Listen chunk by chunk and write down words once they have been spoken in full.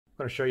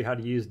going to show you how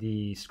to use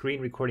the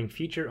screen recording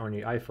feature on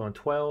your iPhone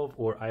 12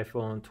 or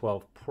iPhone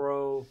 12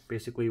 Pro.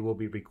 Basically, we'll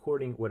be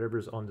recording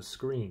whatever's on the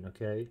screen,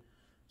 okay?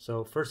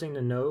 So first thing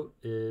to note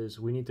is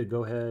we need to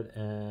go ahead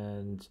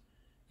and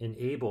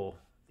enable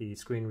the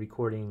screen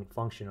recording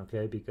function,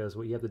 okay? Because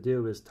what you have to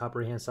do is top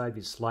right hand side,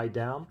 you slide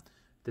down.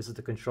 This is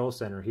the control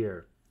center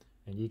here.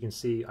 And you can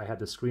see I have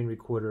the screen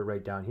recorder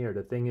right down here.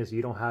 The thing is,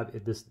 you don't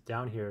have this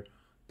down here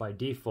by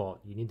default.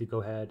 You need to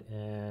go ahead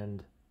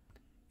and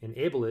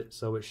enable it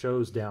so it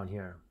shows down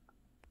here.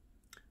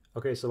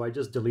 Okay, so I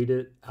just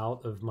deleted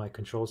out of my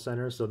control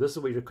center. So this is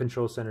what your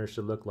control center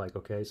should look like,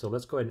 okay? So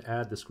let's go ahead and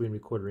add the screen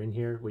recorder in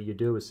here. What you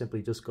do is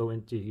simply just go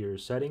into your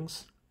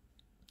settings.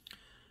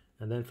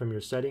 And then from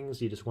your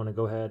settings, you just want to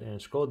go ahead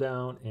and scroll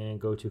down and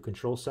go to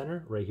control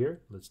center right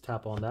here. Let's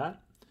tap on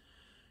that.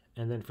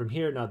 And then from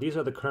here, now these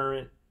are the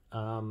current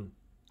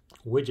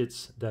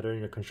widgets that are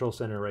in your control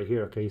center right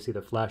here, okay? You see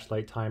the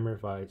flashlight timer.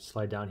 If I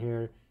slide down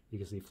here, you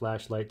can see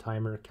flashlight,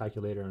 timer,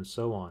 calculator, and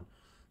so on.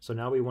 So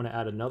now we want to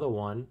add another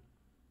one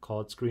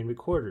called screen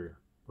recorder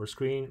or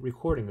screen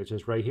recording, which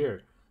is right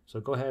here. So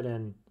go ahead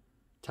and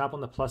tap on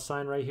the plus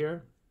sign right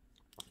here.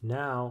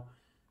 Now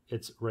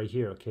it's right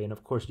here, okay? And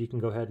of course you can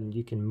go ahead and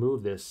you can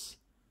move this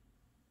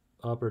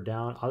up or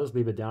down. I'll just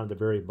leave it down at the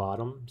very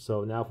bottom.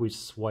 So now if we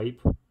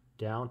swipe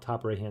down,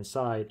 top right hand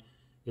side,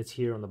 it's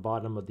here on the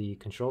bottom of the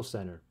control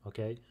center,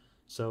 okay?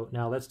 So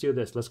now let's do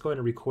this. Let's go ahead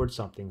and record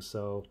something.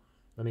 So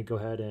let me go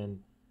ahead and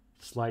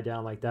slide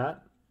down like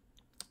that.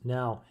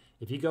 Now,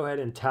 if you go ahead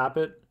and tap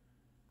it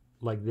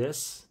like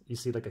this, you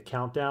see like a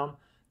countdown.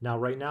 Now,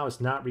 right now,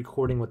 it's not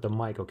recording with the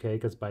mic, okay?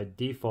 Because by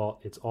default,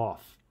 it's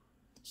off.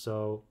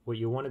 So what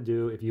you want to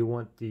do, if you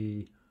want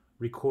the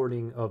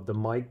recording of the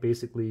mic,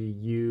 basically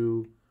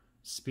you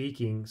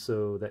speaking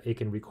so that it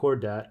can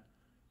record that,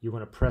 you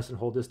want to press and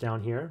hold this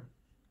down here.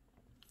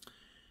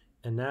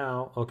 And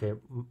now, okay,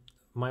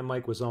 my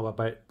mic was on,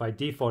 but by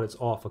default it's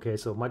off, okay?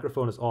 So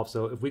microphone is off.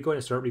 So if we go ahead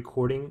and start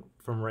recording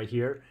from right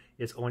here,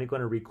 it's only going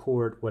to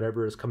record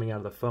whatever is coming out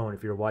of the phone.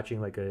 If you're watching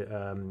like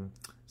a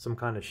some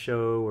kind of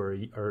show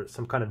or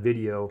some kind of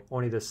video,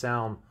 only the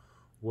sound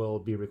will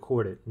be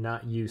recorded,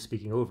 not you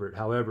speaking over it.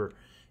 However,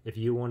 if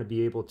you want to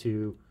be able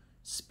to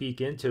speak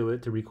into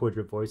it to record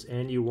your voice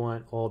and you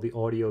want all the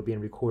audio being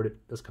recorded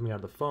that's coming out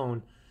of the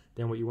phone,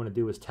 then what you want to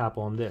do is tap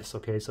on this,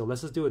 okay? So let's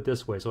just do it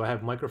this way. So I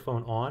have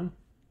microphone on,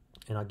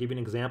 and I'll give you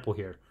an example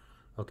here,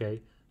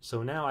 okay?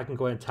 So now I can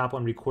go ahead and tap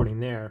on recording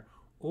there,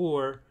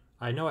 or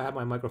I know I have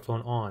my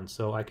microphone on,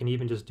 so I can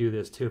even just do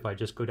this too. If I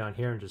just go down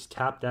here and just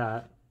tap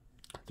that,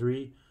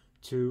 3,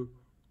 2,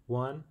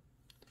 1,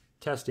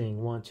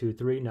 testing, 1, 2,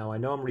 3. Now I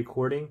know I'm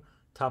recording.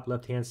 Top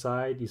left-hand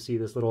side, you see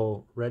this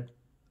little red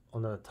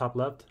on the top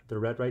left, the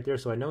red right there.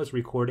 So I know it's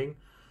recording.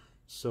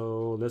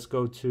 So let's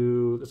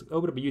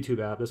open up a YouTube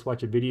app. Let's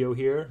watch a video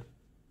here.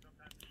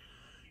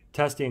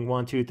 Testing,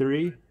 1, 2,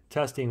 3.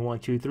 Testing, 1,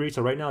 2, 3.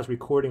 So right now it's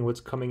recording what's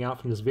coming out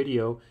from this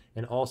video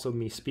and also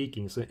me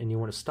speaking. So, and you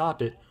want to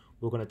stop it.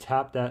 We're going to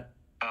tap that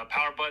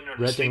power button or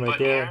red thing right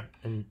there here,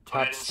 and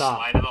tap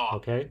stop.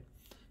 Okay.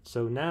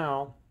 So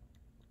now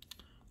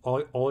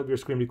all of your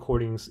screen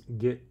recordings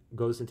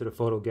goes into the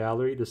photo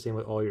gallery. The same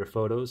with all your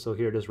photos. So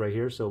here it is right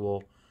here. So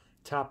we'll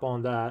tap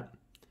on that,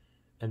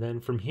 and then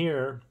from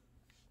here,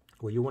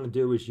 what you want to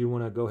do is you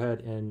want to go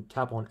ahead and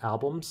tap on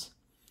albums,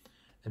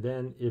 and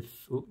then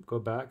go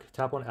back,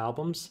 tap on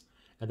albums,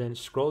 and then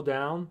scroll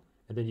down,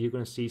 and then you're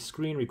going to see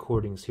screen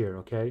recordings here,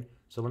 okay?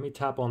 So let me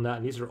tap on that,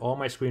 and these are all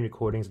my screen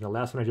recordings, and the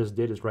last one I just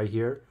did is right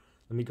here.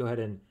 Let me go ahead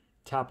and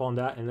tap on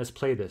that, and let's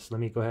play this. Let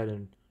me go ahead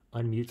and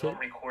unmute it.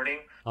 Recording.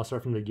 I'll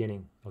start from the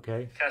beginning,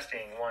 okay?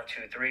 Testing, 1,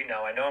 2, 3.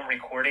 Now I know I'm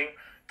recording.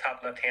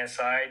 Top left-hand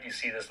side, you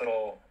see this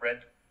little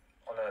red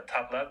on the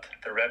top left,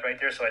 the red right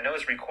there. So I know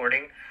it's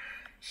recording.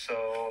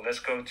 So let's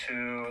open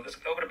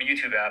up a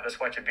YouTube app. Let's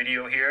watch a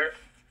video here.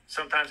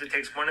 Sometimes it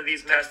takes one of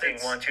these testing,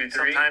 methods. 1, 2,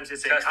 3. Sometimes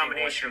it's a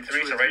combination 1, 2, 2,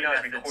 3. So right now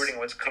it's recording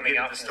what's coming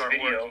out from this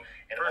video.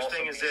 And first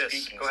thing is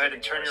this. Go ahead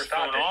and turn your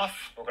phone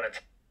off.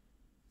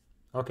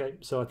 Okay,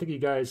 so I think you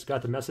guys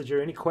got the message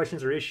here. Any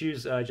questions or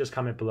issues, just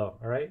comment below,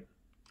 all right?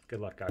 Good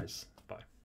luck, guys.